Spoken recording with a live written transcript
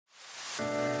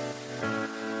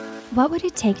What would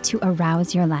it take to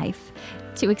arouse your life,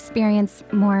 to experience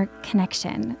more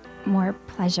connection, more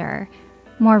pleasure,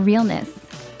 more realness,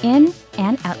 in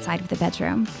and outside of the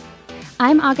bedroom?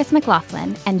 I'm August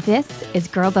McLaughlin, and this is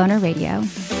Girl Boner Radio.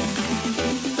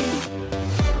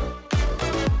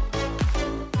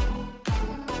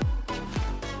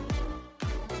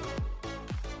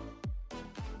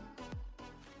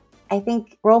 I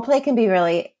think role play can be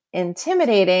really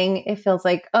intimidating. It feels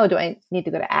like, oh, do I need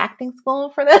to go to acting school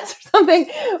for this or something?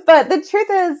 But the truth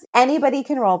is, anybody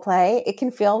can role play. It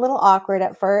can feel a little awkward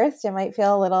at first. It might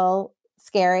feel a little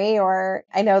scary. Or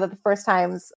I know that the first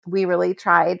times we really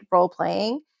tried role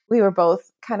playing, we were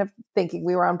both kind of thinking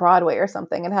we were on Broadway or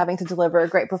something and having to deliver a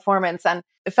great performance. And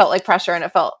it felt like pressure and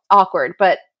it felt awkward.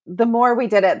 But the more we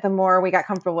did it, the more we got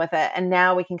comfortable with it. And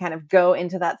now we can kind of go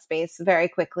into that space very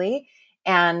quickly.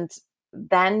 And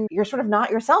then you're sort of not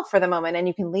yourself for the moment, and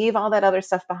you can leave all that other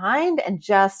stuff behind and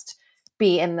just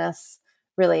be in this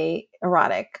really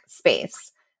erotic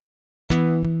space.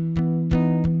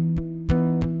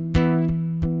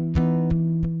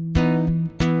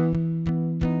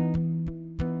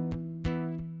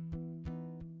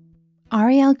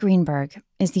 Arielle Greenberg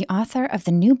is the author of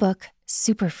the new book,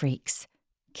 Super Freaks: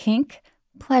 Kink,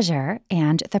 Pleasure,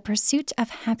 and the Pursuit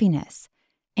of Happiness.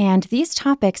 And these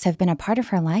topics have been a part of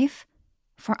her life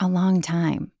for a long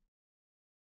time.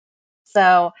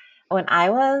 So when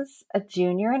I was a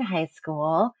junior in high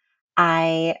school,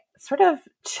 I sort of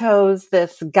chose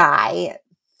this guy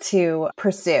to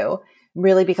pursue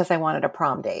really because I wanted a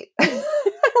prom date. I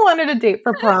wanted a date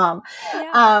for prom.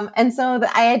 Yeah. And so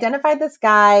I identified this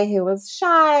guy who was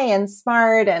shy and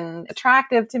smart and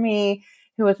attractive to me,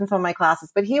 who was in some of my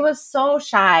classes, but he was so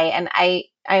shy, and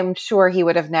I'm sure he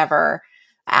would have never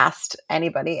asked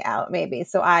anybody out, maybe.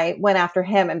 So I went after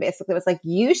him and basically was like,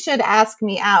 you should ask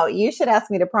me out. You should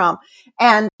ask me to prom.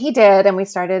 And he did. And we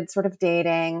started sort of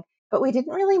dating, but we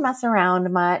didn't really mess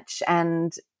around much.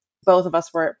 And both of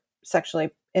us were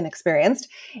sexually inexperienced,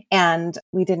 and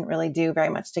we didn't really do very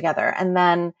much together. And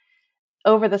then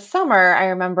over the summer, I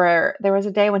remember there was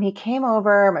a day when he came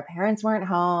over, my parents weren't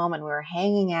home, and we were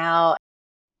hanging out.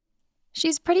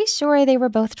 She's pretty sure they were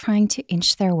both trying to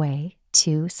inch their way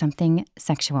to something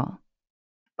sexual.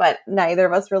 But neither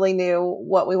of us really knew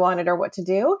what we wanted or what to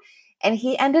do. And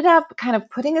he ended up kind of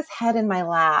putting his head in my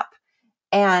lap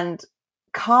and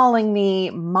calling me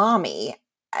mommy,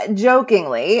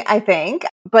 jokingly, I think.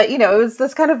 But, it was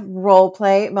this kind of role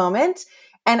play moment.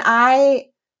 And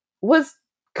I was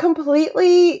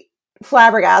completely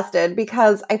flabbergasted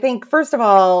because I think, first of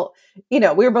all, we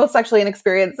were both sexually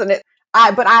inexperienced, and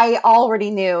but I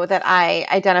already knew that I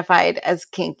identified as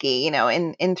kinky,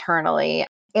 internally.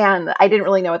 And I didn't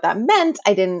really know what that meant.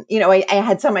 I didn't, I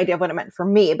had some idea of what it meant for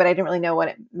me, but I didn't really know what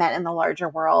it meant in the larger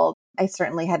world. I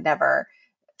certainly had never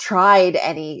tried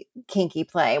any kinky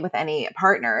play with any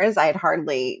partners. I had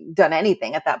hardly done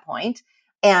anything at that point.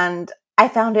 And I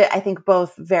found it, I think,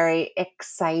 both very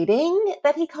exciting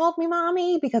that he called me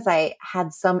mommy, because I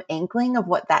had some inkling of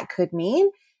what that could mean,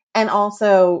 and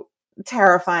also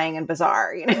terrifying and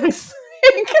bizarre,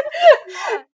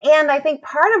 And I think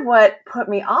part of what put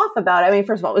me off about it,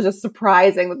 first of all, it was just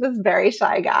surprising that this very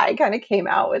shy guy kind of came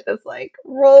out with this like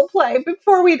role play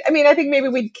before I think maybe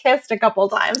we'd kissed a couple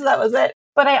times. That was it.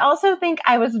 But I also think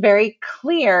I was very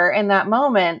clear in that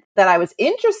moment that I was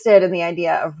interested in the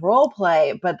idea of role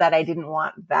play, but that I didn't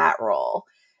want that role,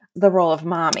 the role of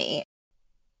mommy.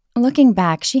 Looking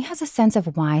back, she has a sense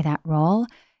of why that role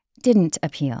didn't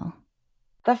appeal.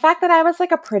 The fact that I was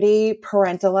like a pretty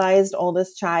parentalized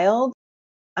oldest child.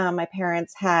 My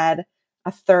parents had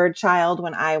a third child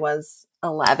when I was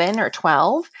 11 or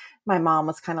 12. My mom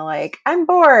was kind of like, I'm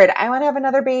bored. I want to have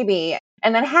another baby.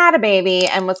 And then had a baby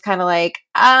and was kind of like,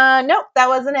 nope, that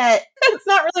wasn't it. It's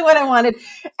not really what I wanted.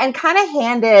 And kind of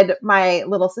handed my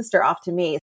little sister off to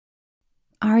me.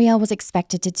 Arielle was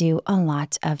expected to do a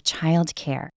lot of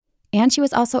childcare, and she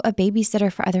was also a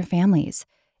babysitter for other families.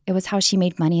 It was how she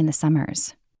made money in the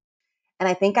summers. And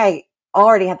I think I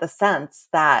already had the sense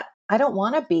that I don't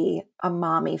want to be a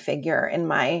mommy figure in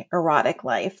my erotic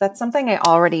life. That's something I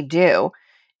already do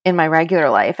in my regular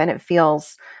life, and it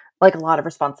feels like a lot of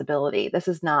responsibility. This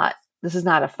is not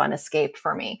a fun escape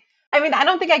for me. I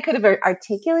don't think I could have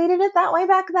articulated it that way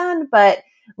back then, but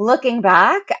looking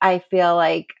back, I feel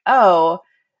like, I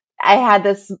had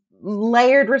this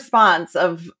layered response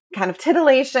of kind of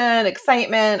titillation,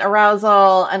 excitement,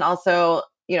 arousal, and also,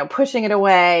 pushing it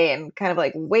away and kind of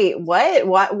like, wait,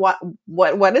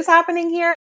 what is happening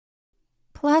here?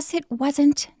 Plus, it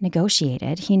wasn't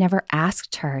negotiated. He never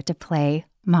asked her to play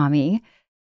mommy.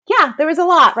 yeah, there was a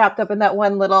lot wrapped up in that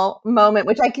one little moment,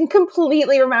 which I can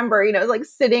completely remember. It was like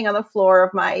sitting on the floor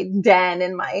of my den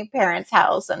in my parents'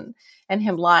 house and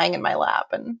him lying in my lap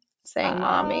and saying,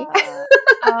 "Mommy."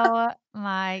 Oh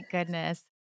my goodness.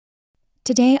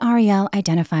 Today, Arielle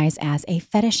identifies as a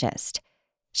fetishist.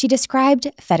 She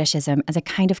described fetishism as a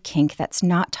kind of kink that's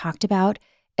not talked about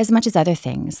as much as other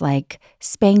things like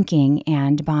spanking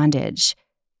and bondage.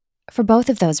 For both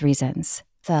of those reasons,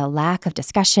 the lack of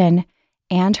discussion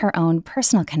and her own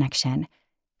personal connection,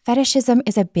 fetishism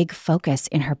is a big focus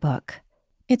in her book.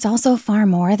 It's also far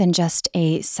more than just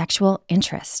a sexual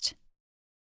interest.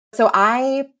 So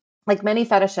I, like many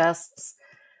fetishists,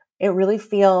 it really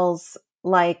feels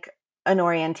like an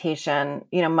orientation,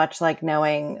 much like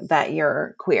knowing that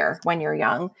you're queer when you're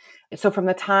young. So from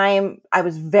the time I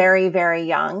was very, very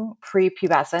young,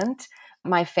 prepubescent,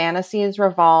 my fantasies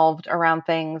revolved around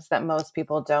things that most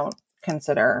people don't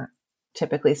consider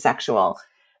typically sexual.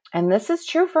 And this is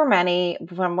true for many,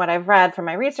 from what I've read from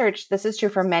my research, this is true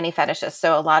for many fetishists.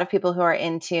 So a lot of people who are,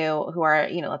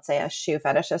 let's say a shoe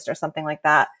fetishist or something like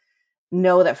that,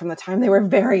 know that from the time they were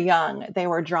very young, they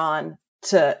were drawn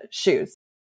to shoes.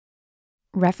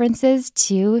 References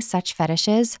to such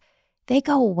fetishes, they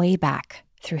go way back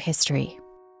through history.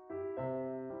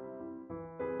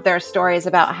 There are stories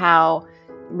about how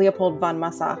Leopold von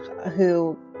Massach,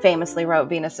 who famously wrote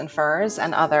Venus in Furs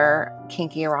and other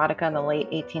kinky erotica in the late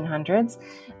 1800s,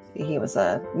 he was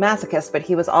a masochist, but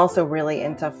he was also really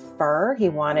into fur. He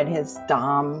wanted his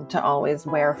dom to always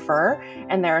wear fur.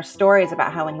 And there are stories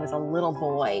about how when he was a little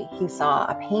boy, he saw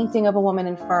a painting of a woman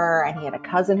in fur and he had a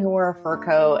cousin who wore a fur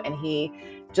coat and he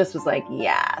just was like,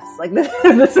 yes, like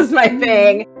this is my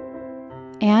thing.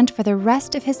 And for the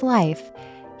rest of his life,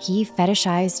 he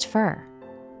fetishized fur.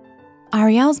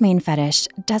 Arielle's main fetish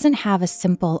doesn't have a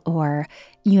simple or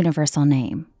universal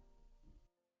name.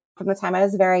 From the time I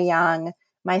was very young,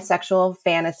 my sexual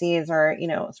fantasies or,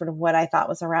 sort of what I thought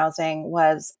was arousing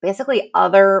was basically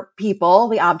other people,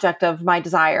 the object of my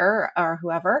desire or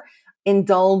whoever,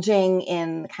 indulging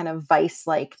in kind of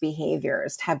vice-like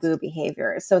behaviors, taboo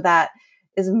behaviors. So that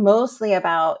is mostly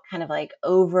about kind of like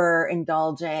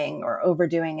overindulging or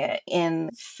overdoing it in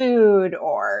food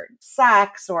or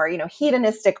sex or,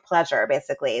 hedonistic pleasure,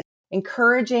 basically.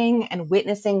 Encouraging and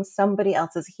witnessing somebody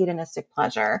else's hedonistic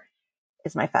pleasure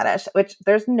is my fetish, which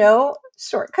there's no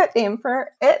shortcut name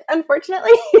for it,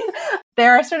 unfortunately.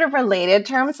 There are sort of related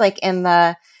terms, like in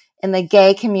the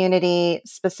gay community,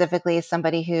 specifically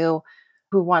somebody who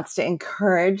wants to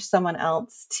encourage someone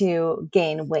else to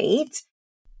gain weight.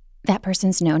 That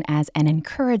person's known as an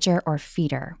encourager or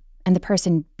feeder, and the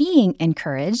person being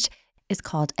encouraged is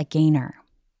called a gainer.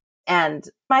 And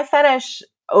my fetish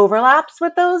overlaps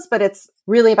with those, but it's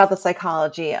really about the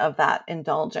psychology of that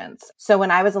indulgence. So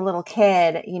when I was a little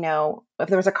kid, if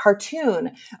there was a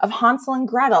cartoon of Hansel and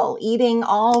Gretel eating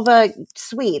all the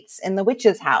sweets in the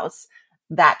witch's house,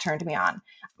 that turned me on.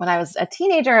 When I was a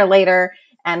teenager later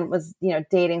and was,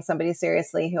 dating somebody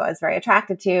seriously who I was very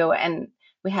attracted to, and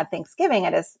we had Thanksgiving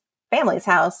at his family's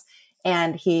house,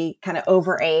 and he kind of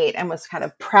overate and was kind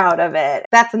of proud of it.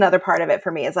 That's another part of it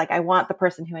for me, is like, I want the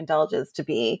person who indulges to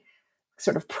be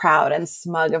sort of proud and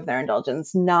smug of their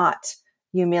indulgence, not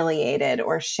humiliated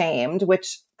or shamed,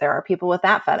 which there are people with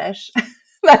that fetish.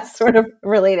 That's sort of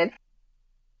related.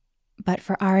 But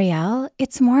for Arielle,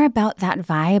 it's more about that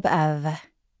vibe of,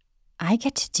 I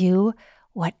get to do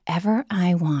whatever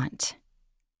I want.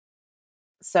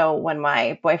 So when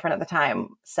my boyfriend at the time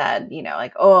said,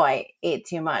 oh, I ate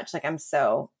too much, like, I'm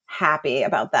so happy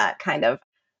about that kind of,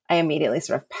 I immediately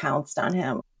sort of pounced on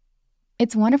him.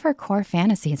 It's one of her core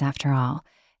fantasies, after all,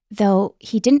 though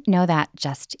he didn't know that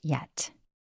just yet.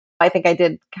 I think I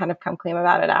did kind of come clean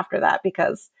about it after that,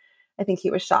 because I think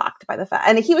he was shocked by the fact,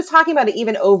 and he was talking about it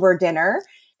even over dinner.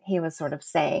 He was sort of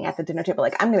saying at the dinner table,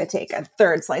 like, I'm going to take a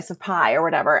third slice of pie or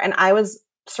whatever. And I was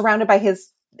surrounded by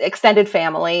his extended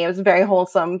family. It was a very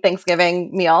wholesome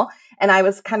Thanksgiving meal. And I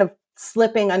was kind of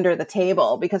slipping under the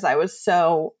table because I was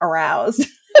so aroused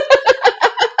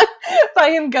by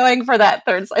him going for that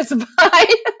third slice of pie.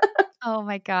 Oh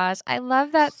my gosh. I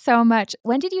love that so much.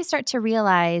 When did you start to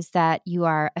realize that you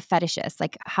are a fetishist?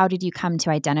 Like, how did you come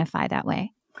to identify that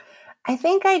way? I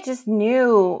think I just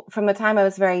knew from the time I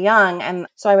was very young. And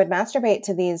so I would masturbate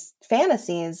to these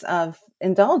fantasies of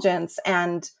indulgence.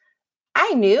 And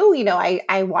I knew,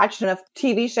 I watched enough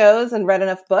TV shows and read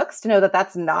enough books to know that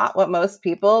that's not what most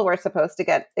people were supposed to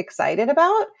get excited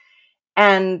about.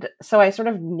 And so I sort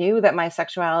of knew that my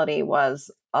sexuality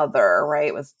was other, right?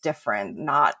 It was different,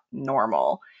 not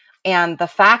normal. And the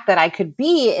fact that I could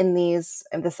be in these,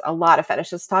 and this, a lot of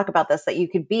fetishists talk about this, that you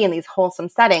could be in these wholesome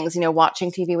settings,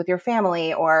 watching TV with your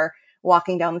family or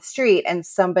walking down the street, and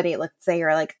somebody, let's say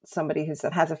you're like somebody who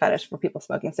has a fetish for people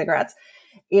smoking cigarettes.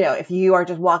 If you are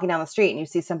just walking down the street and you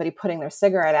see somebody putting their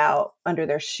cigarette out under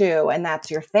their shoe and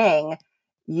that's your thing,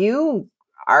 you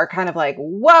are kind of like,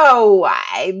 whoa,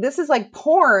 this is like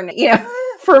porn,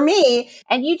 for me.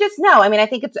 And you just know, I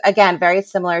think it's, again, very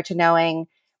similar to knowing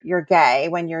you're gay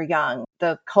when you're young.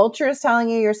 The culture is telling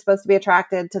you you're supposed to be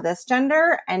attracted to this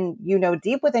gender, and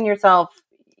deep within yourself,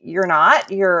 you're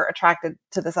not. You're attracted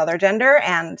to this other gender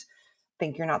and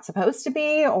think you're not supposed to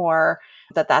be, or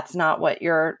that's not what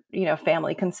your,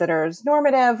 family considers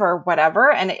normative or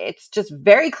whatever. And it's just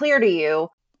very clear to you.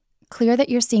 Clear that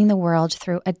you're seeing the world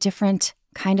through a different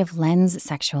kind of lens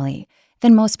sexually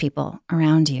than most people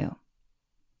around you.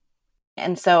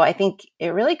 And so I think it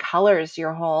really colors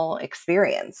your whole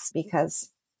experience because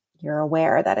you're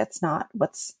aware that it's not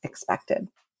what's expected.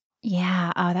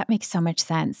 Yeah. Oh, that makes so much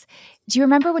sense. Do you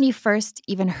remember when you first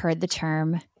even heard the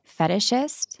term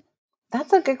fetishist?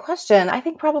 That's a good question. I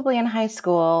think probably in high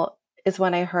school is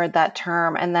when I heard that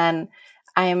term. And then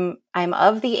I'm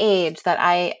of the age that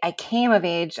I came of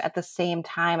age at the same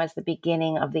time as the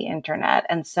beginning of the internet.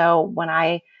 And so when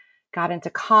I got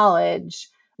into college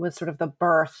was sort of the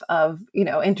birth of,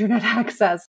 internet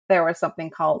access. There was something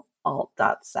called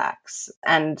alt.sex.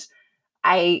 And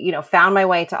I, found my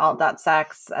way to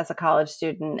alt.sex as a college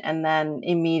student, and then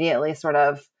immediately sort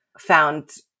of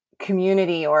found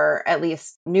community, or at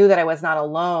least knew that I was not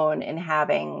alone in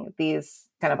having these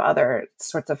kind of other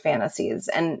sorts of fantasies.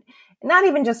 And not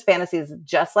even just fantasies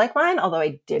just like mine, although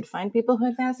I did find people who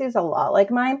had fantasies a lot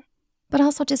like mine. But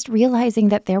also just realizing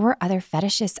that there were other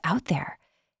fetishists out there.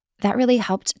 That really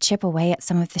helped chip away at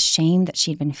some of the shame that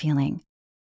she'd been feeling.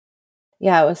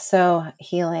 Yeah, it was so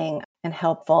healing and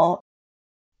helpful.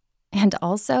 And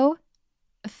also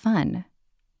fun.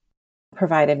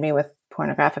 Provided me with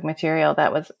pornographic material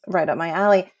that was right up my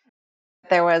alley.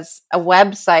 There was a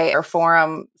website or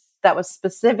forum that was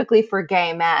specifically for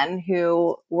gay men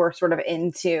who were sort of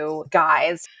into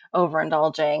guys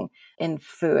overindulging in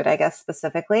food, I guess,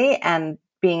 specifically, and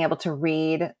being able to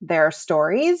read their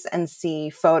stories and see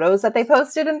photos that they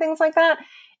posted and things like that,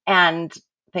 and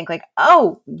think like,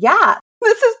 oh, yeah,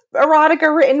 this is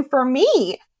erotica written for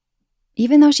me.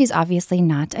 Even though she's obviously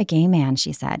not a gay man,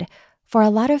 she said, for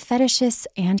a lot of fetishists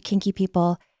and kinky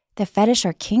people, the fetish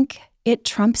or kink, it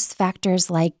trumps factors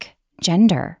like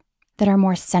gender that are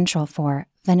more central for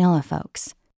vanilla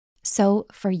folks. So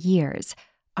for years,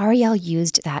 Arielle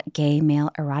used that gay male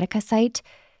erotica site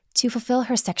to fulfill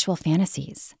her sexual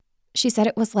fantasies. She said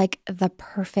it was like the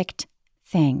perfect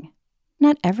thing.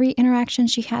 Not every interaction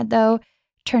she had, though,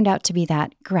 turned out to be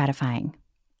that gratifying.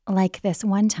 Like this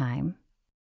one time.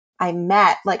 I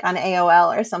met, like on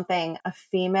AOL or something, a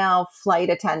female flight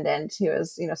attendant who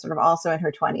was, sort of also in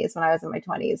her 20s when I was in my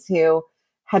 20s, who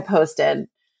had posted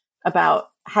about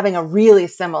having a really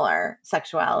similar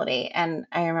sexuality. And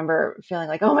I remember feeling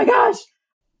like, oh my gosh.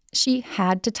 She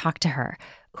had to talk to her.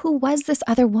 Who was this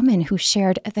other woman who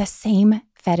shared the same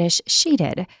fetish she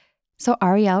did? So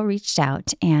Arielle reached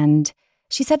out, and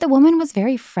she said the woman was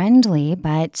very friendly,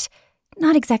 but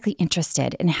not exactly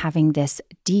interested in having this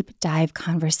deep dive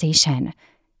conversation,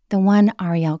 the one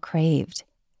Arielle craved.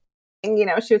 And,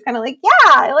 she was kind of like,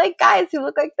 yeah, I like guys who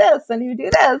look like this and who do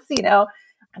this,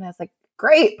 And I was like,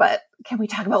 great, but can we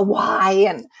talk about why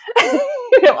and,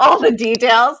 all the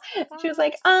details? She was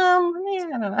like, I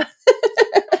don't know.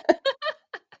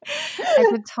 I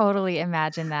could totally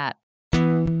imagine that.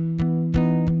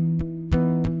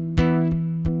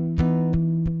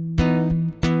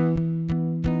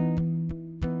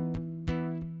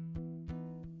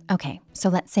 Okay, so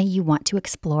let's say you want to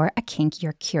explore a kink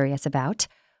you're curious about,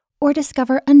 or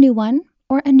discover a new one,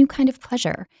 or a new kind of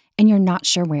pleasure, and you're not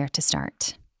sure where to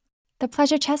start. The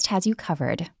Pleasure Chest has you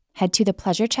covered. Head to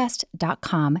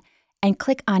thepleasurechest.com and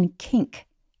click on Kink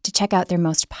to check out their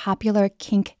most popular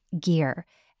kink gear,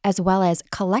 as well as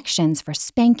collections for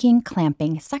spanking,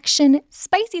 clamping, suction,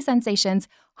 spicy sensations,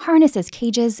 harnesses,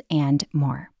 cages, and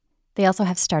more. They also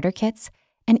have starter kits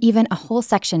and even a whole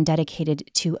section dedicated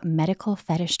to medical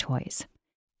fetish toys.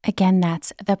 Again,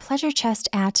 that's The Pleasure Chest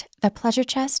at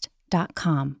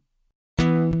thepleasurechest.com.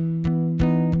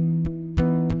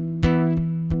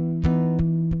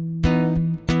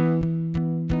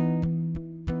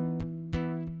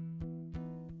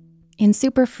 In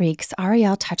Super Freaks,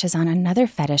 Arielle touches on another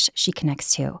fetish she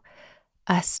connects to,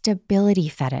 a stability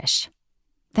fetish.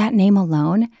 That name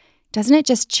alone, doesn't it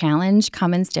just challenge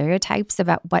common stereotypes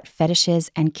about what fetishes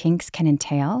and kinks can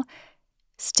entail?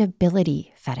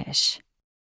 Stability fetish.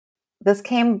 this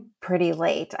came pretty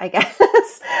late, I guess.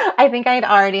 I think I'd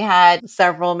already had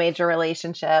several major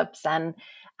relationships, and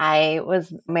I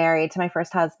was married to my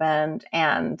first husband,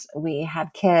 and we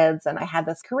had kids, and I had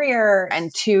this career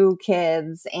and 2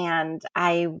 kids, and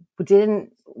I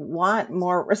didn't want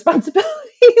more responsibility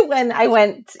when I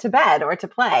went to bed or to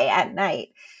play at night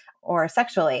or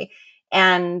sexually.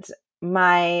 And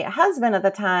my husband at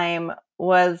the time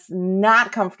was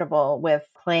not comfortable with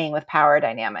playing with power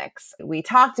dynamics. We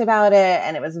talked about it,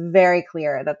 and it was very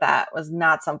clear that that was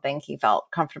not something he felt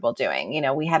comfortable doing. You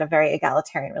know, we had a very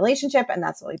egalitarian relationship, and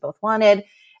that's what we both wanted.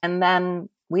 And then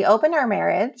we opened our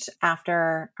marriage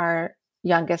after our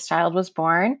youngest child was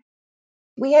born.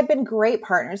 We had been great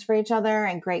partners for each other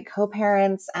and great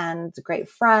co-parents and great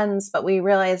friends, but we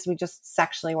realized we just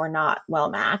sexually were not well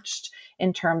matched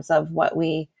in terms of what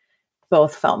we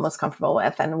both felt most comfortable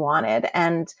with and wanted.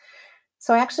 And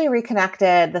so I actually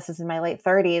reconnected, this is in my late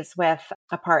 30s, with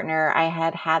a partner I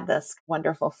had had this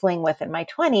wonderful fling with in my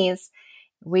 20s.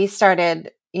 We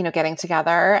started, getting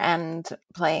together and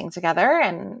playing together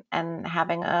and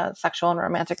having a sexual and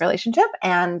romantic relationship.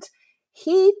 And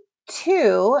he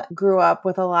too grew up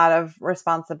with a lot of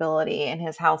responsibility in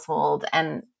his household.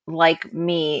 And like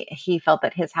me, he felt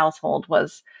that his household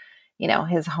was,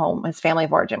 his home, his family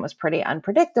of origin was pretty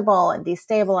unpredictable and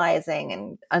destabilizing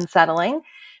and unsettling.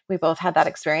 We both had that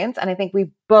experience. And I think we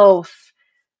both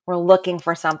were looking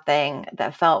for something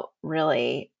that felt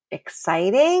really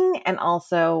exciting and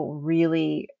also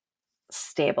really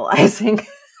stabilizing.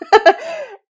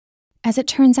 As it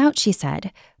turns out, she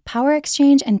said, power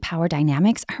exchange and power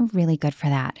dynamics are really good for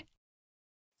that.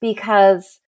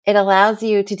 Because it allows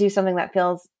you to do something that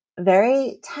feels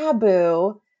very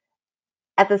taboo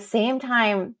at the same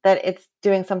time that it's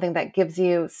doing something that gives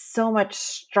you so much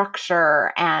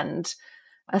structure and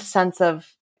a sense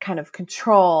of kind of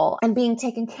control and being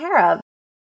taken care of.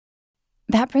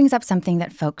 That brings up something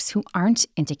that folks who aren't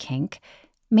into kink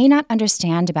may not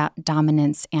understand about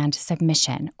dominance and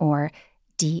submission, or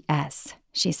DS,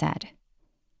 she said.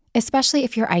 Especially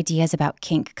if your ideas about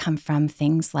kink come from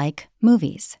things like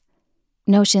movies.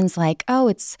 Notions like, oh,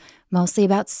 it's mostly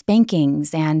about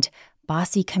spankings and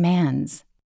bossy commands.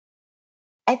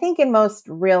 I think in most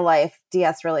real life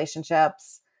DS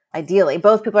relationships, ideally,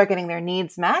 both people are getting their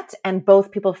needs met and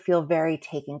both people feel very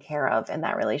taken care of in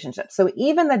that relationship. So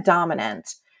even the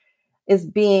dominant is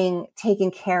being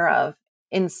taken care of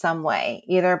in some way,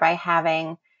 either by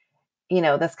having,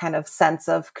 this kind of sense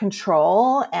of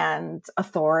control and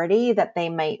authority that they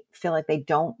might feel like they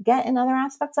don't get in other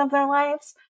aspects of their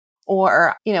lives.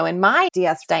 Or, in my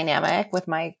DS dynamic with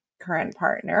my current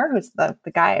partner, who's the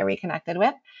guy I reconnected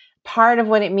with, part of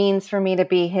what it means for me to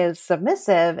be his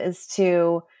submissive is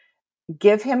to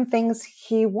give him things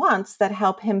he wants that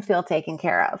help him feel taken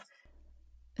care of.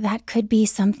 That could be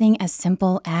something as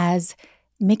simple as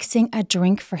mixing a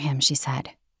drink for him, she said,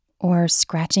 or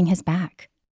scratching his back.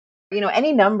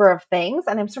 Any number of things.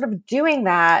 And I'm sort of doing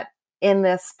that in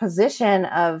this position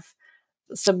of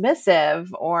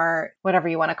submissive or whatever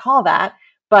you want to call that.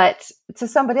 But to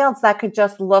somebody else, that could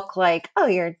just look like, oh,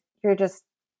 you're just,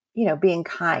 being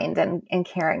kind and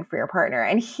caring for your partner.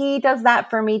 And he does that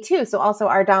for me too. So also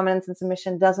our dominance and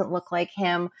submission doesn't look like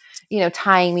him,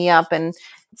 tying me up and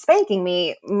spanking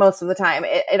me most of the time.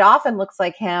 It often looks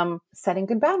like him setting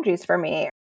good boundaries for me.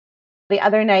 The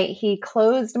other night, he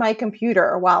closed my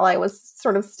computer while I was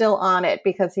sort of still on it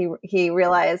because he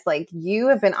realized, like, you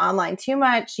have been online too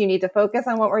much. You need to focus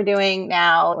on what we're doing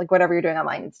now. Like, whatever you're doing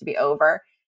online needs to be over.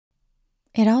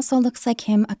 It also looks like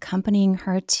him accompanying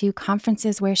her to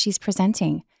conferences where she's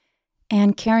presenting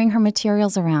and carrying her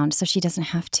materials around so she doesn't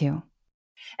have to.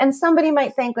 And somebody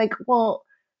might think, like, well,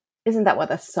 isn't that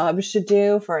what a sub should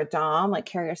do for a dom, like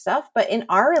carry your stuff? But in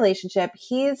our relationship,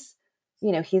 he's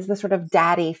the sort of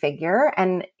daddy figure,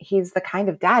 and he's the kind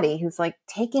of daddy who's like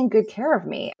taking good care of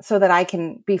me so that I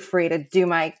can be free to do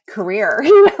my career,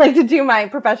 like to do my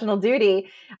professional duty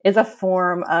is a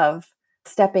form of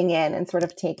stepping in and sort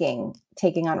of taking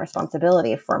on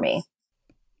responsibility for me.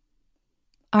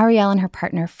 Arielle and her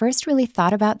partner first really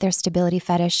thought about their stability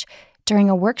fetish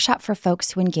during a workshop for folks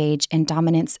who engage in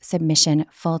dominance submission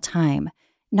full time,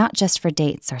 not just for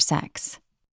dates or sex.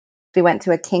 We went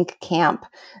to a kink camp.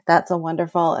 That's a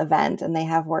wonderful event, and they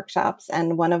have workshops.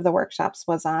 And one of the workshops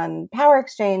was on power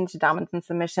exchange, dominance and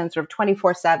submission, sort of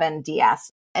 24/7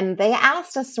 DS. And they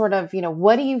asked us sort of,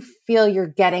 what do you feel you're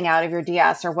getting out of your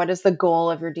DS, or what is the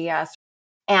goal of your DS?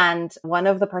 And one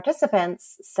of the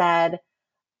participants said,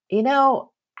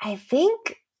 I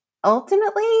think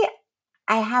ultimately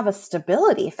I have a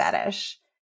stability fetish.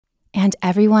 And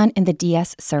everyone in the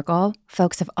DS circle,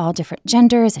 folks of all different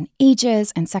genders and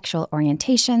ages and sexual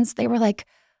orientations, they were like,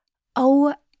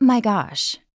 oh my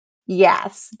gosh.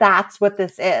 Yes, that's what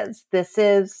this is. This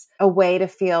is a way to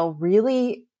feel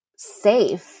really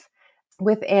safe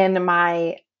within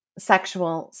my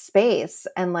sexual space.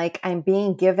 And like I'm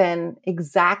being given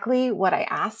exactly what I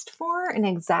asked for and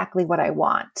exactly what I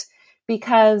want.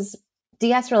 Because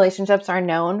DS relationships are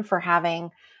known for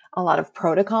having a lot of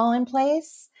protocol in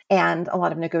place and a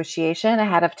lot of negotiation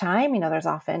ahead of time. There's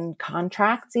often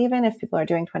contracts, even if people are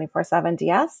doing 24/7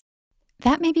 DS.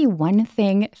 That may be one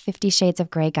thing 50 Shades of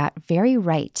Grey got very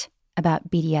right about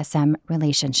BDSM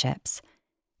relationships.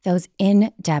 Those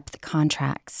in-depth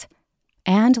contracts.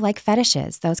 And like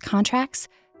fetishes, those contracts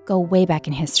go way back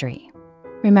in history.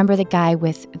 Remember the guy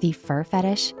with the fur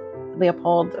fetish?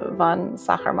 Leopold von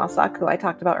Sacher-Masoch, who I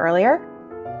talked about earlier.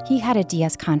 He had a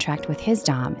DS contract with his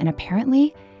dom, and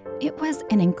apparently it was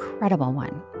an incredible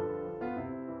one.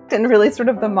 And really sort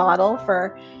of the model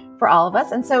for all of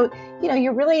us. And so,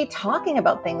 you're really talking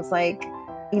about things like,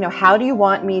 how do you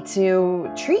want me to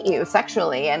treat you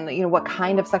sexually? And, what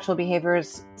kind of sexual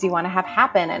behaviors do you want to have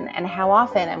happen and how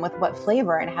often and with what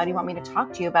flavor? And how do you want me to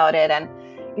talk to you about it? And,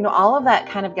 all of that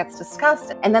kind of gets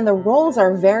discussed. And then the roles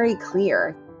are very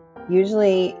clear.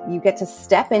 Usually you get to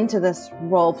step into this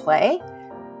role play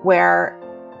where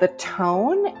the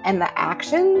tone and the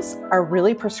actions are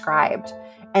really prescribed.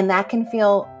 And that can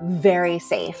feel very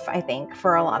safe, I think,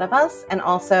 for a lot of us. And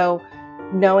also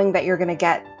knowing that you're going to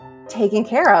get taken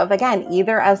care of, again,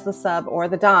 either as the sub or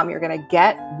the dom, you're going to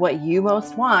get what you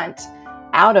most want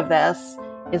out of this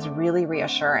is really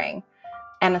reassuring.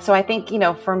 And so I think,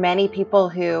 for many people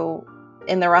who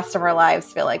in the rest of our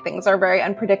lives feel like things are very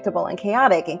unpredictable and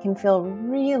chaotic, it can feel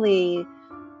really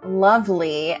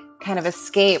lovely kind of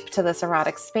escape to this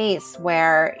erotic space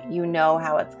where you know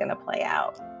how it's going to play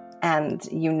out and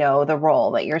you know the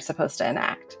role that you're supposed to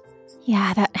enact.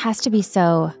 Yeah, that has to be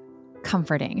so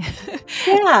comforting.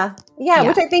 Yeah,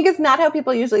 which I think is not how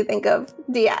people usually think of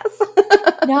DS.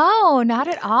 No, not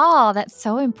at all. That's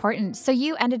so important. So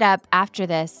you ended up after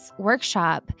this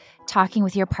workshop talking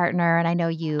with your partner, and I know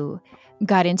you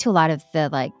got into a lot of the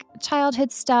like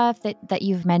childhood stuff that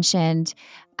you've mentioned.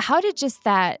 How did just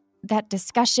that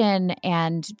discussion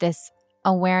and this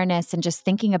awareness and just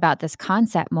thinking about this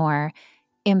concept more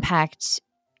impact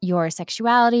your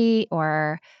sexuality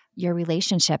or your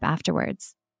relationship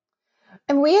afterwards?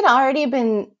 And we had already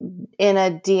been in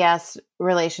a DS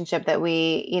relationship that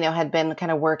we, had been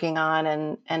kind of working on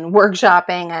and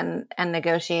workshopping and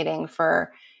negotiating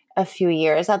for a few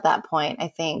years at that point, I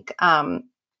think.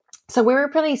 So we were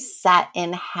pretty set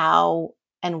in how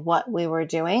and what we were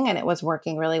doing, and it was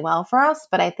working really well for us.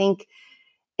 But I think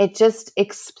it just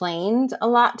explained a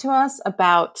lot to us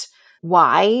about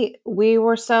why we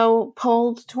were so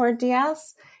pulled toward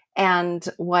DS and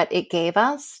what it gave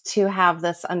us to have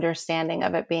this understanding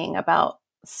of it being about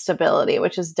stability,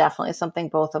 which is definitely something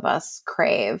both of us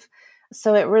crave.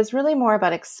 So it was really more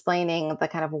about explaining the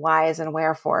kind of whys and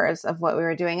wherefores of what we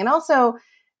were doing. And also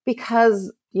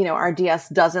because, our DS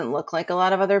doesn't look like a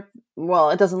lot of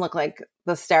it doesn't look like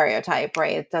the stereotype,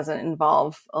 right? It doesn't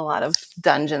involve a lot of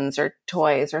dungeons or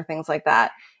toys or things like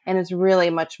that. And it's really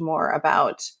much more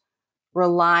about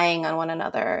relying on one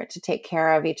another to take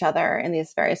care of each other in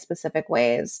these very specific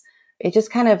ways. It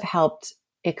just kind of helped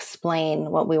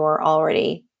explain what we were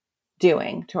already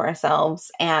doing to ourselves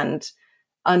and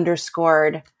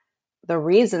underscored the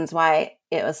reasons why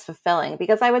it was fulfilling.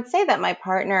 Because I would say that my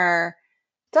partner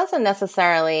doesn't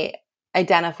necessarily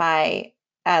identify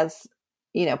as,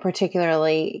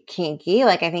 particularly kinky.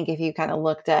 Like I think if you kind of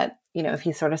looked at, if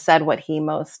he sort of said what he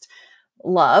most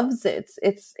loves,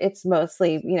 it's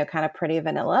mostly, kind of pretty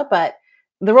vanilla, but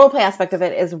the role play aspect of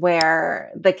it is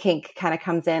where the kink kind of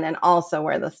comes in and also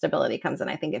where the stability comes in.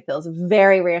 I think it feels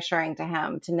very reassuring to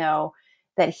him to know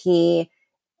that he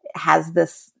has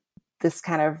this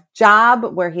kind of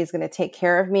job where he's going to take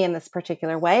care of me in this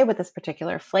particular way with this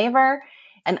particular flavor.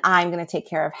 And I'm going to take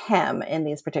care of him in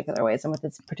these particular ways and with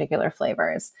these particular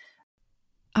flavors.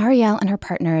 Arielle and her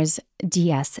partner's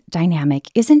DS dynamic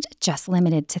isn't just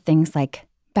limited to things like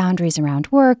boundaries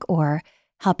around work or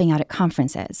helping out at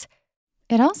conferences.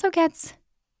 It also gets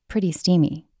pretty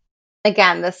steamy.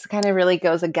 Again, this kind of really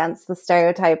goes against the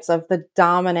stereotypes of the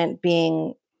dominant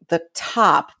being the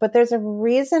top, but there's a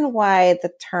reason why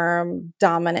the term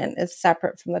dominant is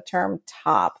separate from the term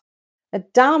top. A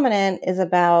dominant is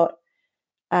about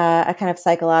a kind of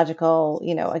psychological,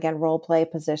 again, role play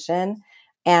position.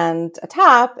 And a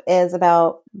top is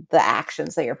about the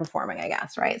actions that you're performing, I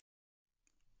guess, right?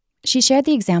 She shared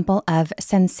the example of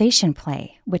sensation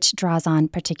play, which draws on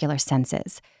particular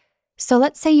senses. So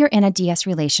let's say you're in a DS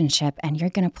relationship and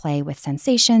you're going to play with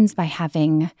sensations by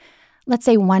having, let's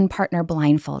say, one partner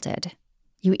blindfolded.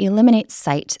 You eliminate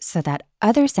sight so that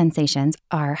other sensations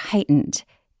are heightened.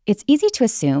 It's easy to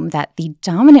assume that the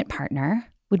dominant partner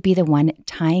would be the one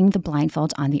tying the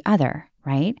blindfold on the other,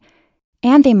 right?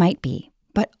 And they might be,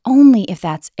 but only if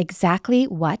that's exactly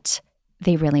what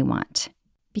they really want.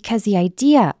 Because the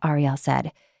idea, Arielle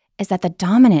said, is that the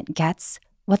dominant gets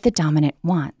what the dominant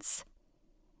wants.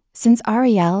 Since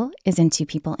Arielle is into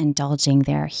people indulging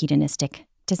their hedonistic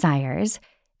desires,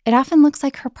 it often looks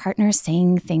like her partner's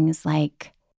saying things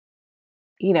like,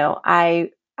 I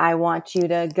want you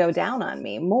to go down on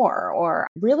me more, or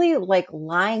really like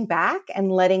lying back and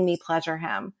letting me pleasure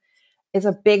him is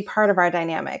a big part of our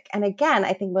dynamic. And again,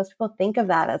 I think most people think of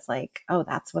that as like, oh,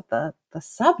 that's what the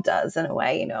sub does in a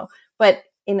way, but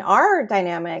in our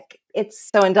dynamic, it's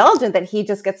so indulgent that he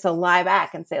just gets to lie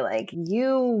back and say like,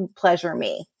 you pleasure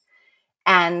me.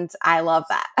 And I love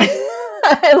that.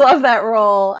 I love that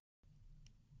role.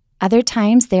 Other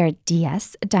times, their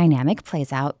DS dynamic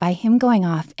plays out by him going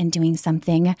off and doing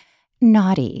something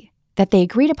naughty that they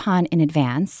agreed upon in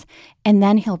advance, and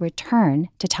then he'll return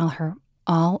to tell her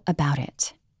all about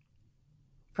it.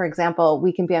 For example,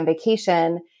 we can be on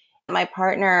vacation. My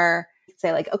partner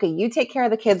say like, okay, you take care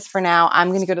of the kids for now. I'm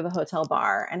going to go to the hotel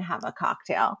bar and have a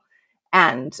cocktail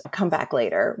and come back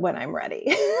later when I'm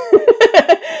ready.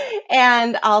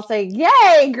 And I'll say,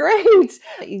 yay, great.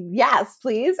 Yes,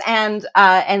 please. And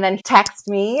then text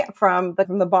me from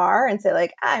the bar and say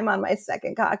like, I'm on my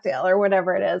second cocktail or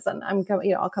whatever it is. And I'm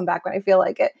coming, I'll come back when I feel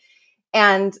like it.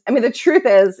 And I mean, the truth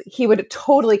is he would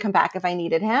totally come back if I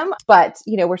needed him. But,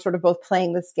 we're sort of both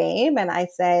playing this game. And I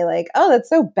say like, oh, that's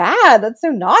so bad. That's so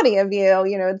naughty of you.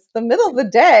 It's the middle of the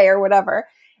day or whatever.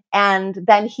 And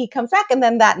then he comes back. And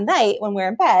then that night when we're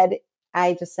in bed,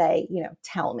 I just say,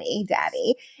 tell me,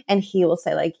 daddy. And he will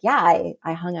say like, yeah,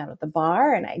 I hung out at the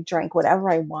bar and I drank whatever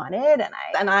I wanted.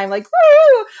 And I'm like,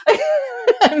 woo!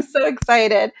 I'm so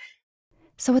excited.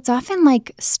 So it's often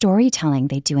like storytelling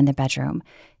they do in the bedroom,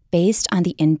 based on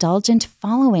the indulgent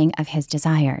following of his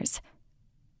desires.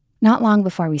 Not long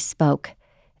before we spoke,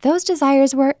 those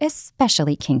desires were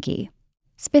especially kinky,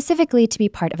 specifically to be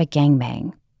part of a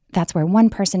gangbang. That's where one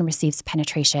person receives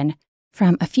penetration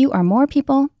from a few or more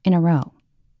people in a row.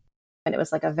 And it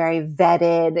was like a very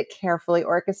vetted, carefully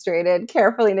orchestrated,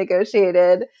 carefully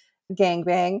negotiated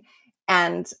gangbang.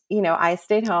 And, I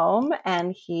stayed home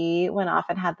and he went off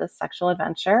and had this sexual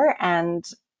adventure. And,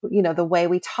 the way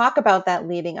we talk about that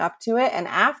leading up to it and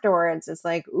afterwards is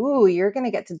like, ooh, you're going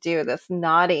to get to do this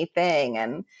naughty thing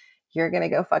and you're going to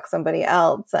go fuck somebody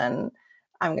else. And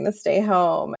I'm going to stay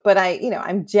home. But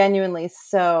I'm genuinely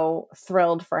so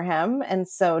thrilled for him and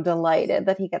so delighted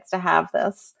that he gets to have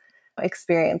this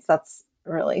experience that's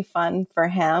really fun for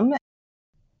him.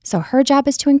 So her job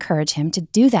is to encourage him to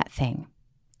do that thing.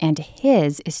 And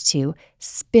his is to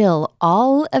spill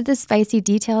all of the spicy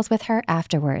details with her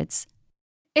afterwards.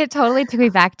 It totally took me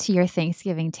back to your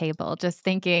Thanksgiving table, just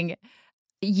thinking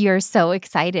you're so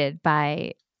excited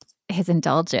by his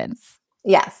indulgence.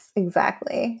 Yes,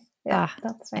 exactly. Yeah,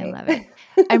 that's right.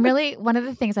 I love it. One of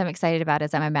the things I'm excited about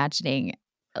as I'm imagining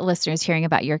listeners hearing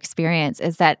about your experience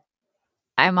is that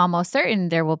I'm almost certain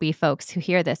there will be folks who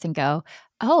hear this and go,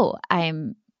 oh,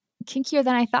 I'm kinkier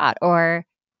than I thought. Or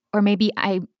maybe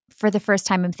for the first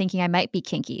time, I'm thinking I might be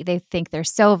kinky. They think they're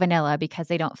so vanilla because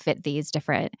they don't fit these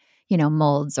different,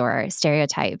 molds or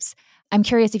stereotypes. I'm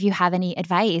curious if you have any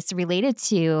advice related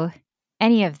to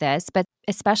any of this, but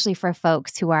especially for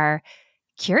folks who are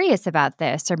curious about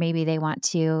this, or maybe they want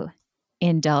to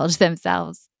indulge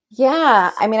themselves.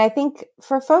 Yeah. I mean, I think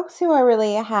for folks who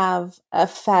really have a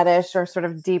fetish or sort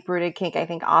of deep rooted kink, I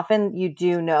think often you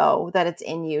do know that it's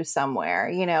in you somewhere,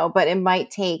 but it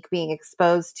might take being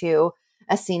exposed to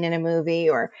a scene in a movie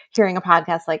or hearing a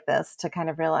podcast like this to kind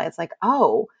of realize like,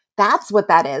 oh, that's what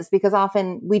that is, because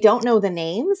often we don't know the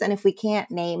names. And if we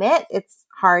can't name it, it's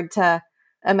hard to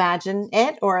imagine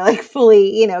it or like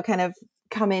fully, kind of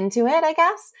come into it, I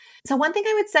guess. So one thing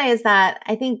I would say is that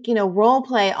I think, role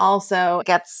play also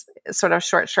gets sort of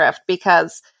short shrift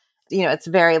because, it's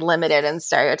very limited and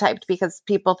stereotyped because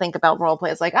people think about role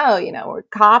play as like, oh, we're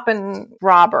cop and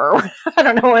robber, I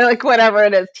don't know, like whatever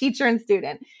it is, teacher and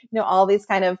student, all these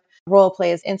kind of role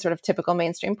plays in sort of typical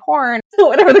mainstream porn,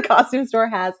 whatever the costume store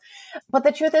has. But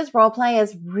the truth is role play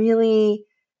is really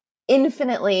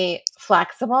infinitely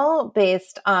flexible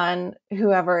based on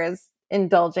whoever is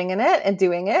indulging in it and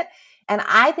doing it. And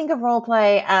I think of role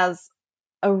play as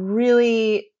a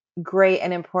really great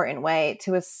and important way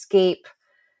to escape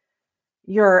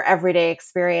your everyday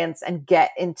experience and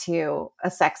get into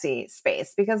a sexy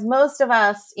space. Because most of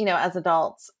us, as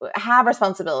adults have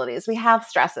responsibilities, we have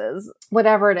stresses,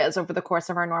 whatever it is over the course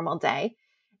of our normal day.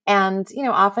 And,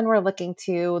 often we're looking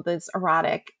to these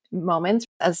erotic moments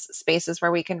as spaces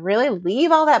where we can really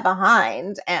leave all that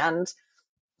behind and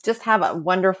just have a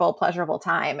wonderful, pleasurable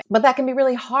time. But that can be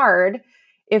really hard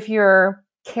if you're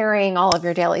carrying all of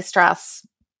your daily stress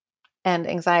and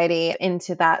anxiety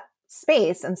into that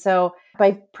space. And so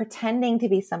by pretending to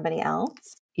be somebody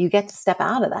else, you get to step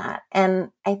out of that. And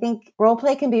I think role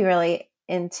play can be really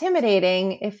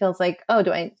intimidating. It feels like, oh,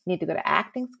 do I need to go to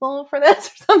acting school for this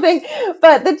or something?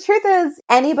 But the truth is,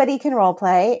 anybody can role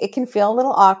play. It can feel a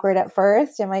little awkward at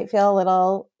first. It might feel a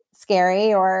little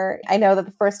scary. Or I know that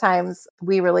the first times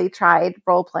we really tried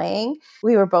role playing,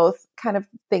 we were both kind of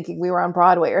thinking we were on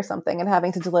Broadway or something and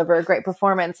having to deliver a great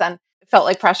performance. And it felt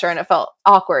like pressure and it felt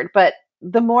awkward. But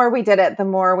the more we did it, the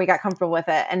more we got comfortable with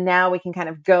it. And now we can kind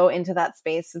of go into that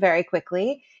space very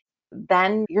quickly.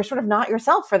 Then you're sort of not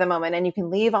yourself for the moment and you can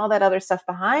leave all that other stuff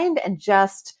behind and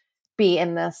just be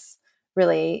in this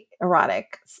really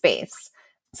erotic space.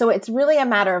 So it's really a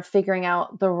matter of figuring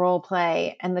out the role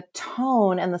play and the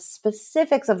tone and the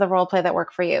specifics of the role play that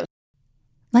work for you.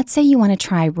 Let's say you want to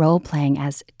try role playing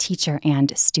as teacher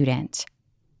and student.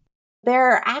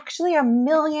 There are actually a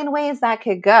million ways that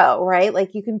could go, right?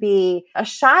 Like you can be a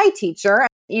shy teacher.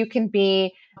 You can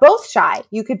be both shy.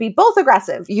 You could be both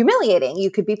aggressive, humiliating. You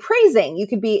could be praising. You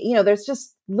could be, there's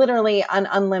just literally an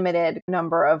unlimited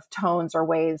number of tones or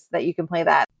ways that you can play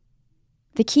that.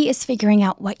 The key is figuring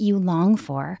out what you long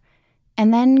for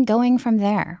and then going from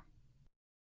there.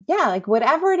 Yeah, like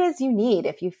whatever it is you need.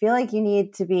 If you feel like you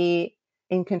need to be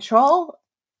in control,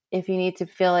 if you need to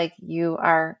feel like you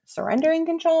are surrendering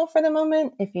control for the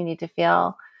moment, if you need to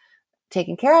feel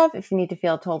taken care of, if you need to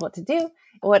feel told what to do,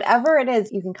 whatever it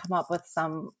is, you can come up with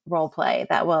some role play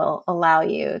that will allow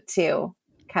you to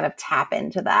kind of tap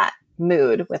into that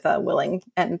mood with a willing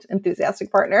and enthusiastic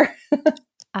partner.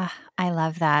 I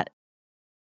love that.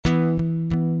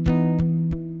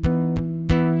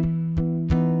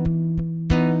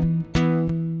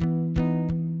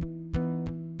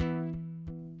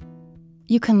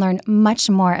 You can learn much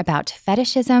more about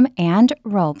fetishism and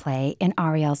roleplay in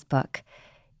Arielle's book.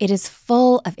 It is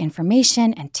full of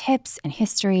information and tips and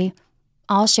history,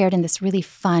 all shared in this really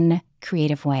fun,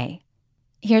 creative way.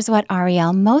 Here's what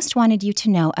Arielle most wanted you to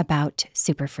know about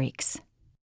Super Freaks.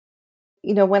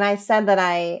 When I said that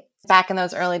I, back in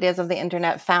those early days of the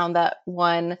internet, found that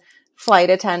one flight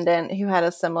attendant who had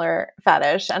a similar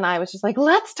fetish, and I was just like,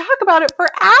 let's talk about it for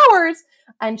hours.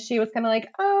 And she was kind of like,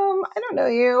 I don't know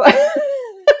you.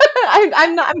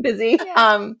 I'm busy.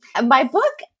 Yeah. My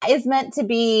book is meant to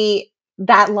be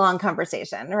that long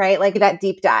conversation, right? Like that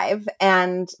deep dive,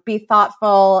 and be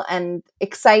thoughtful and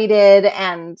excited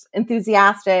and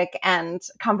enthusiastic and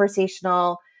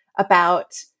conversational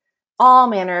about all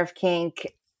manner of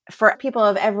kink for people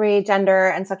of every gender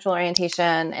and sexual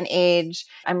orientation and age.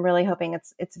 I'm really hoping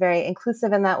it's very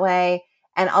inclusive in that way,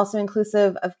 and also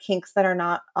inclusive of kinks that are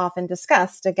not often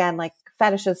discussed. Again, like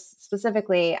fetishes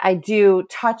specifically, I do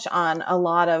touch on a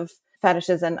lot of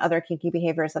fetishes and other kinky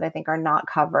behaviors that I think are not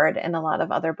covered in a lot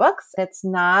of other books. It's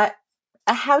not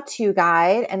a how-to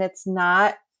guide, and it's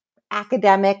not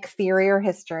academic theory or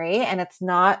history, and it's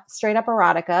not straight up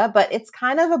erotica, but it's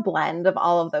kind of a blend of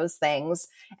all of those things.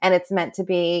 And it's meant to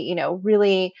be,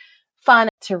 really fun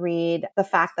to read. The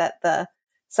fact that the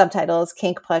subtitle is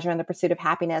Kink, Pleasure, and the Pursuit of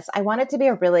Happiness, I want it to be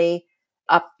a really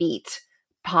upbeat,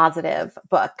 positive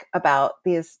book about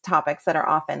these topics that are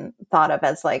often thought of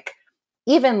as like,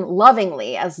 even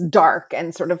lovingly, as dark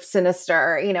and sort of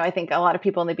sinister. I think a lot of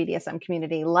people in the BDSM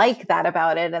community like that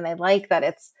about it, and they like that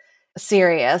it's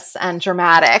serious and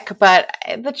dramatic. But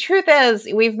the truth is,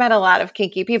 we've met a lot of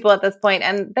kinky people at this point,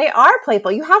 and they are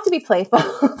playful. You have to be playful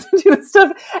to do this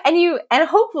stuff, and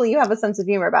hopefully you have a sense of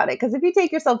humor about it. Because if you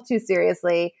take yourself too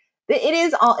seriously, it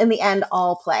is all, in the end,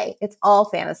 all play. It's all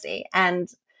fantasy. And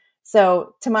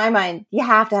so, to my mind, you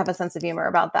have to have a sense of humor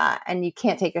about that, and you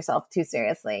can't take yourself too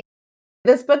seriously.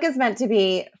 This book is meant to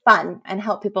be fun and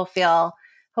help people feel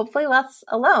hopefully less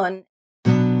alone.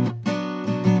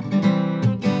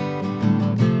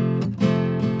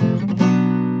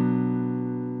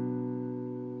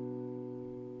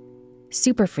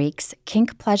 Super Freaks,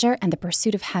 Kink, Pleasure, and the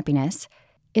Pursuit of Happiness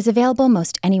is available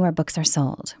most anywhere books are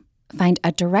sold. Find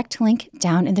a direct link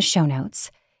down in the show notes,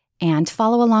 and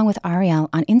follow along with Arielle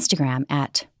on Instagram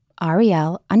at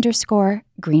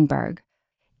Arielle_Greenberg.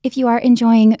 If you are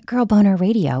enjoying Girl Boner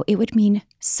Radio, it would mean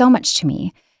so much to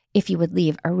me if you would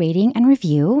leave a rating and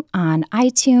review on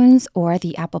iTunes or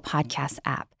the Apple Podcasts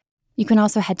app. You can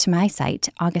also head to my site,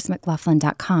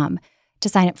 augustmclaughlin.com, to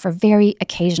sign up for very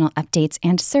occasional updates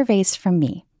and surveys from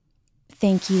me.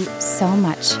 Thank you so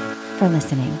much for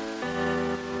listening.